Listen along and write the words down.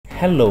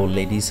Hello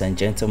ladies and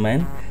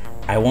gentlemen,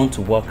 I want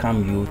to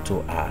welcome you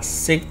to our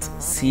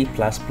 6th C++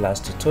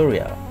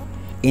 tutorial.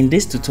 In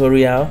this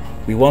tutorial,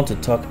 we want to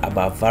talk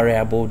about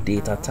variable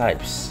data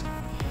types.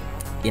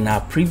 In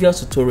our previous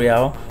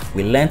tutorial,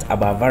 we learned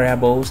about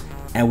variables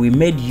and we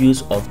made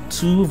use of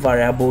 2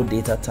 variable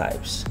data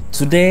types.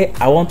 Today,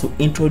 I want to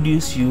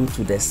introduce you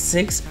to the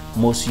 6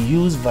 most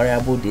used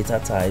variable data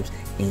types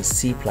in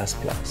C++.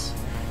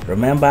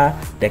 Remember,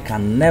 there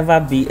can never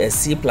be a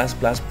C++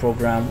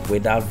 program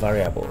without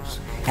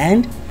variables.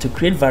 And to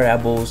create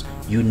variables,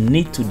 you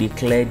need to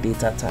declare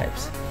data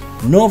types.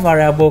 No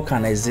variable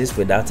can exist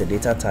without a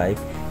data type,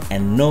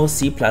 and no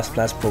C++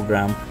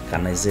 program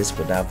can exist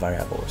without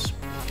variables.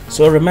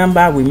 So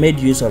remember, we made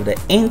use of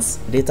the int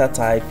data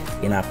type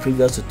in our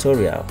previous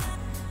tutorial.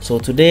 So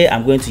today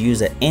I'm going to use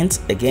the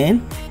int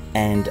again,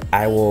 and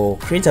I will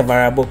create a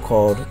variable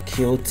called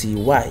quoty.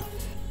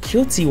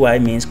 Quoty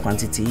means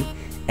quantity,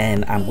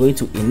 and I'm going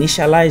to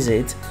initialize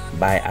it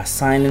by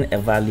assigning a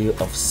value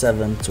of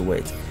 7 to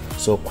it.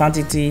 So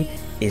quantity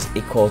is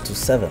equal to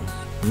 7.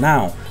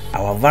 Now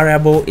our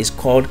variable is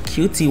called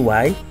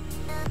quoty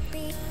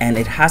and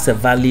it has a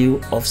value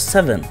of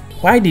 7.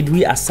 Why did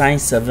we assign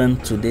 7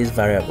 to this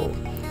variable?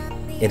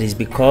 It is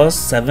because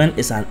 7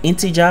 is an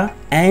integer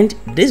and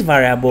this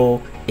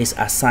variable is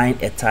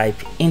assigned a type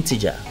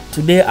integer.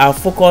 Today our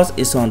focus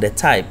is on the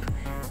type.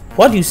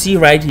 What you see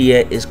right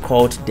here is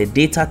called the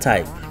data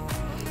type.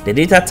 The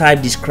data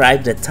type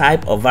describes the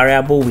type of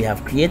variable we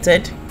have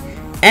created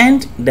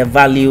and the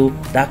value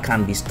that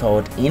can be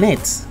stored in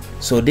it.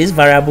 So this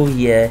variable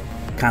here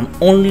can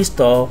only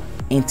store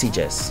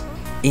integers.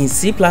 In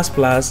C++,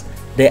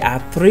 there are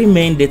 3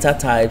 main data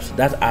types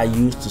that are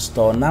used to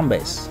store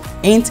numbers.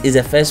 Int is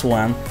the first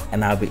one,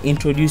 and I'll be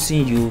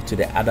introducing you to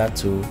the other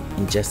 2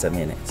 in just a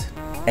minute.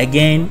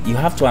 Again, you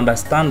have to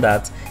understand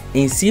that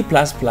in C++,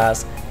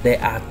 there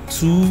are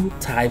 2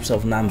 types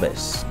of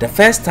numbers. The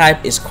first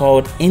type is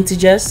called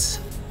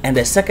integers, and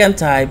the second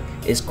type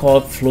is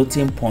called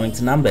floating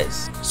point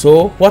numbers.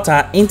 So what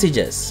are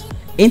integers?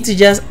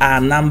 Integers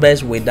are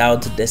numbers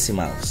without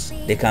decimals.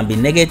 They can be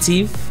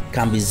negative,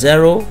 can be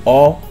 0,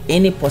 or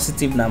any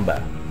positive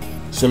number.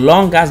 So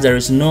long as there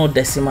is no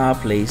decimal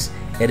place,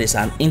 it is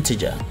an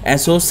integer. And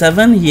so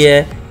 7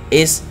 here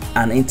is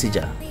an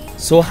integer.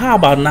 So how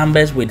about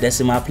numbers with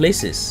decimal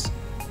places?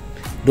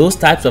 Those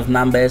types of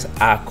numbers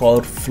are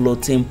called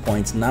floating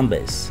point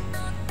numbers.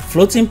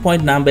 Floating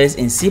point numbers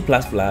in C++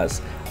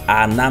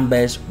 are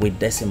numbers with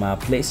decimal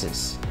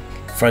places.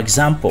 For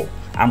example,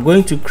 I'm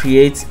going to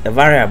create a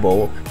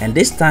variable, and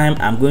this time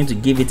I'm going to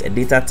give it a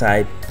data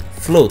type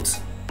float.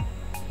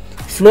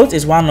 Float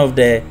is one of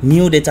the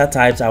new data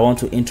types I want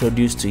to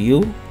introduce to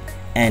you,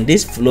 and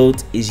this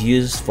float is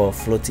used for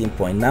floating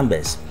point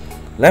numbers.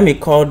 Let me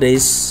call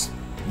this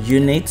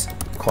unit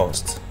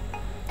cost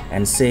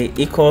and say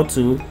equal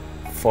to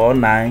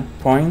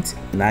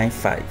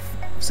 49.95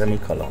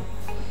 semicolon.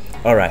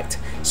 Alright,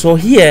 so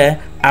here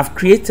I've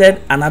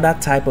created another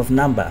type of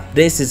number.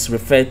 This is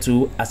referred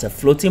to as a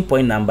floating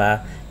point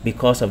number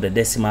because of the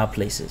decimal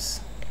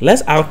places.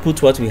 Let's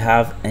output what we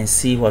have and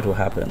see what will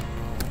happen.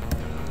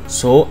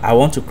 So I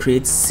want to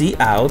create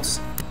cout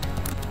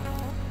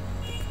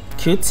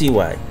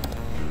quoty.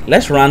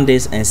 Let's run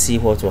this and see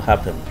what will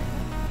happen.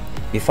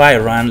 Before I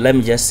run, let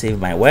me just save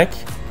my work.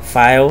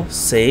 File,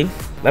 save.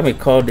 Let me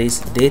call this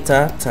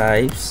data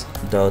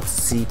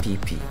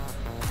types.cpp.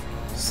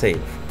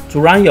 Save. To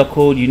run your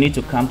code, you need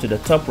to come to the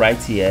top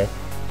right here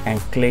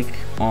and click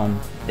on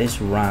this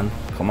run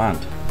command.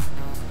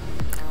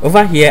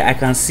 Over here, I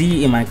can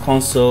see in my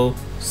console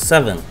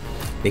 7.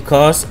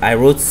 Because I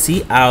wrote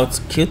cout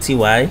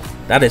quoty,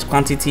 that is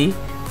quantity,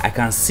 I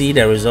can see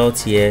the result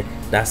here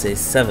that says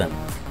 7.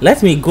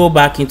 Let me go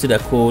back into the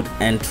code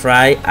and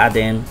try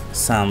adding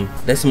some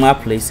decimal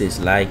places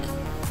like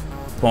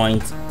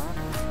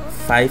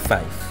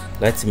 0.55.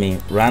 Let me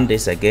run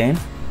this again.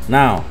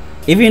 Now,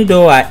 even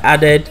though I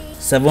added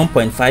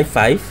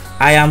 7.55,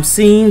 I am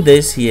seeing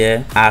this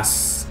here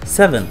as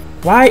 7.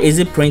 Why is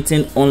it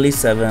printing only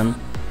 7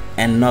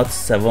 and not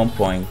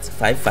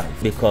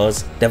 7.55?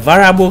 Because the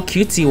variable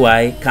quoty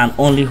can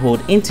only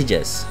hold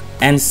integers,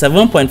 and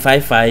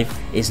 7.55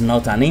 is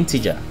not an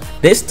integer.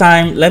 This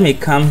time, let me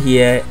come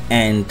here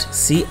and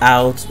see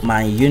out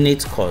my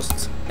unit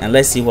cost, and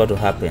let's see what will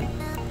happen.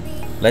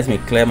 Let me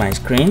clear my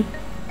screen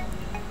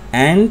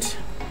and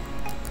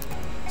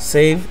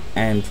save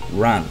and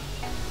run.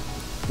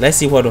 Let's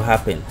see what will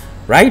happen.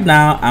 Right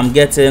now I'm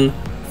getting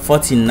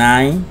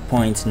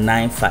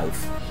 49.95.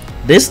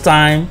 This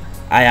time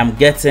I am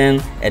getting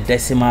a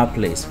decimal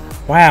place.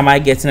 Why am I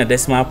getting a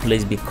decimal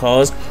place?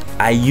 Because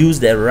I use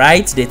the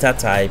right data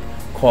type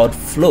called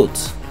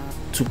float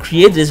to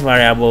create this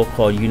variable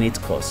called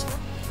unit cost.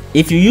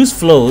 If you use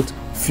float,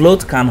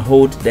 float can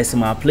hold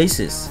decimal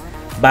places,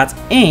 but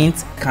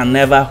int can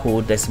never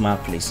hold decimal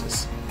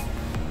places.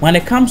 When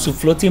it comes to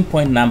floating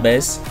point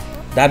numbers,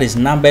 that is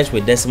numbers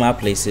with decimal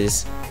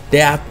places,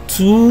 there are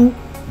 2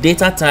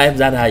 data types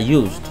that are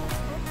used.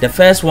 The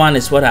first one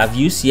is what I've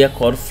used here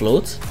called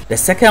float. The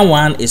second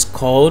one is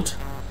called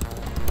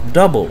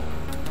double.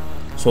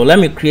 So let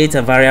me create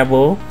a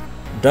variable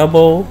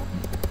double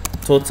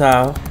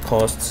total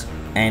cost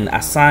and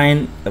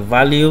assign a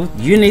value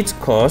unit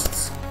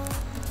cost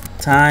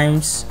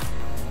times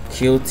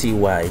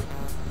QTY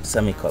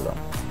semicolon.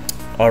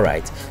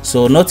 Alright,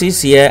 so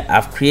notice here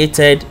I've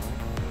created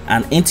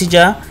an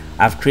integer,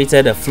 I've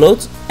created a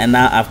float, and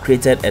now I've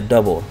created a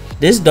double.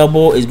 This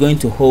double is going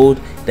to hold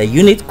the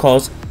unit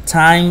cost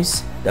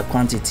times the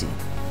quantity.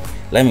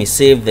 Let me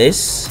save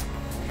this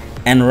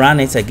and run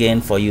it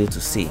again for you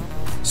to see.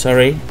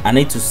 Sorry, I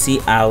need to see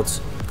out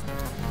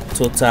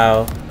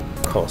total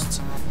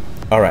cost.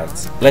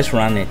 Alright, let's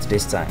run it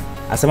this time.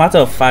 As a matter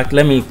of fact,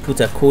 let me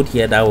put a code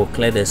here that will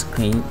clear the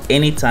screen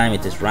anytime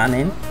it is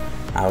running.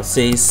 I'll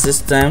say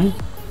system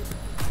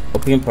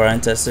open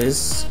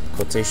parenthesis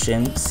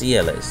quotation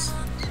CLS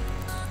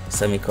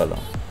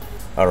semicolon.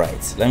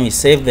 Alright, let me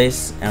save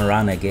this and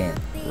run again.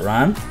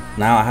 Run.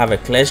 Now I have a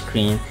clear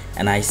screen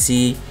and I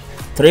see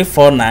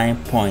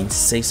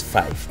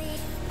 349.65.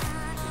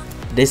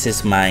 This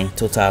is my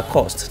total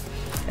cost.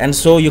 And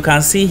so you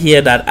can see here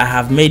that I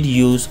have made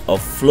use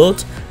of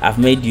float, I've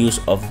made use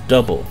of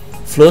double.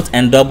 Float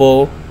and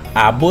double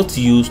are both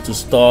used to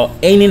store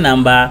any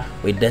number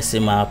with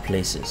decimal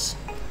places.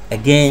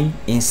 Again,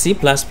 in C++,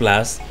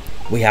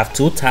 we have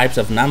two types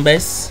of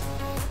numbers,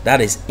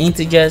 that is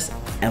integers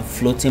and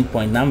floating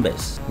point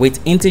numbers. With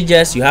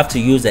integers, you have to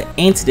use the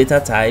int data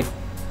type.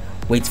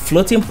 With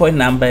floating point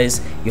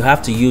numbers, you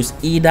have to use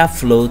either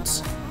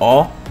float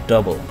or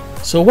double.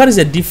 So what is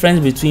the difference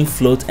between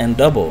float and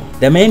double?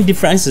 The main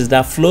difference is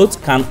that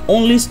float can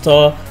only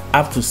store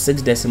up to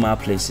 6 decimal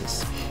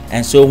places.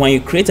 And so when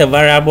you create a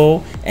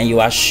variable and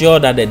you are sure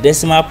that the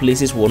decimal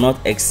places will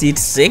not exceed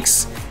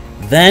 6,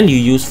 then you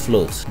use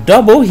float.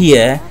 Double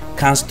here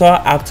can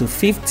store up to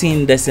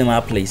 15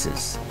 decimal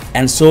places.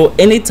 And so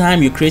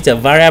anytime you create a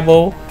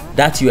variable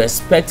that you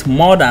expect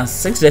more than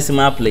 6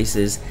 decimal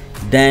places,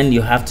 then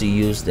you have to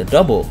use the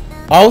double.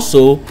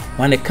 Also,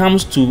 when it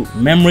comes to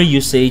memory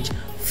usage,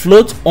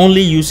 float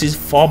only uses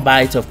 4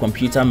 bytes of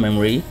computer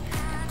memory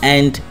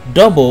and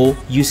double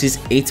uses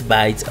 8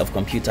 bytes of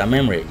computer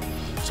memory.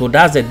 So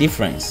that's the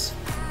difference.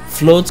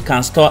 Float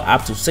can store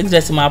up to 6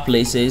 decimal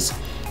places,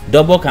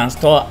 double can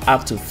store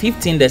up to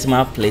 15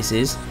 decimal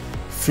places.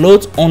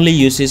 Float only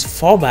uses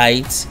 4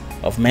 bytes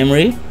of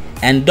memory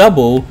and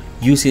double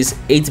uses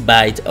 8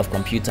 bytes of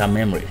computer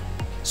memory.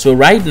 So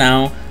right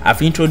now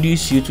I've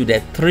introduced you to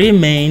the 3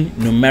 main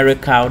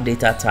numerical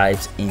data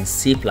types in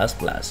C++.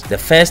 The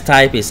first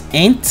type is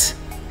int,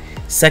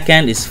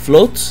 second is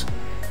float,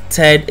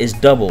 third is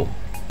double,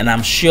 and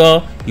I'm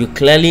sure you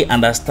clearly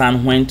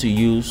understand when to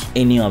use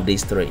any of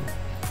these 3.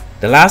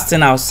 The last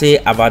thing I'll say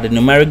about the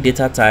numeric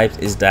data types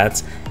is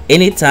that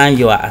anytime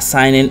you are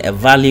assigning a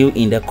value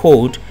in the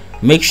code,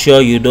 make sure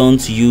you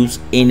don't use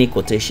any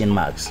quotation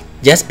marks.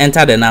 Just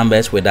enter the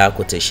numbers without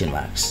quotation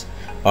marks.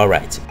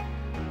 Alright.